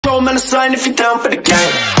gold, man, a sign if you're down for the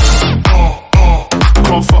gang.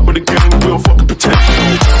 Can't fuck with the gang, we don't fucking pretend.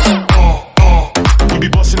 We be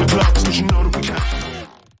busting the clubs, cause you know that we can.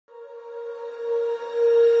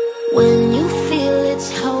 When you feel it's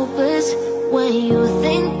hopeless, when you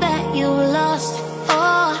think that you lost,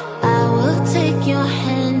 oh, I will take your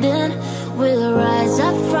hand and we'll rise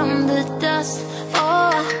up from the dust.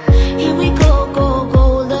 Oh, here we go, go, go,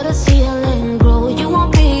 let us heal and grow. You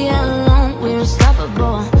won't be alone, we're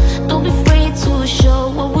unstoppable. Don't be afraid to show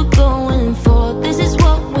what we're going for. This is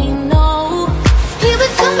what we know. Here we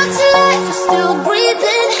come back to life, we're still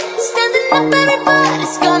breathing. Standing up,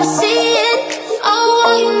 everybody's gonna see it. Oh,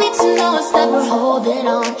 all you need to know is that we're holding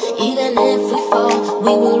on. Even if we fall,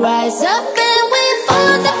 we will rise up and we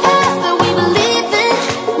follow the path that we believe in.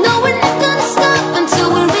 No, we're not gonna stop until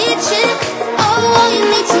we reach it. Oh, all you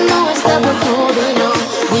need to know is that we're holding on.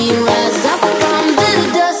 We rise up from the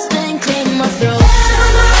dust and claim our throne.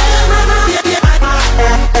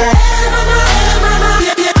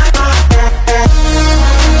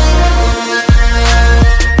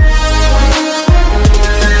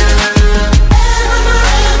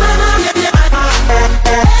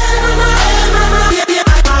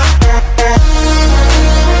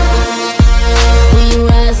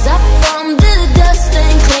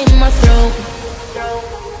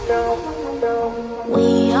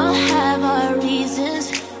 We all have our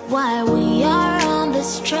reasons why we are on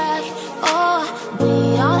this track. Oh,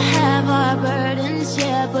 we all have our burdens,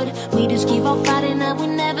 yeah, but we just keep on fighting.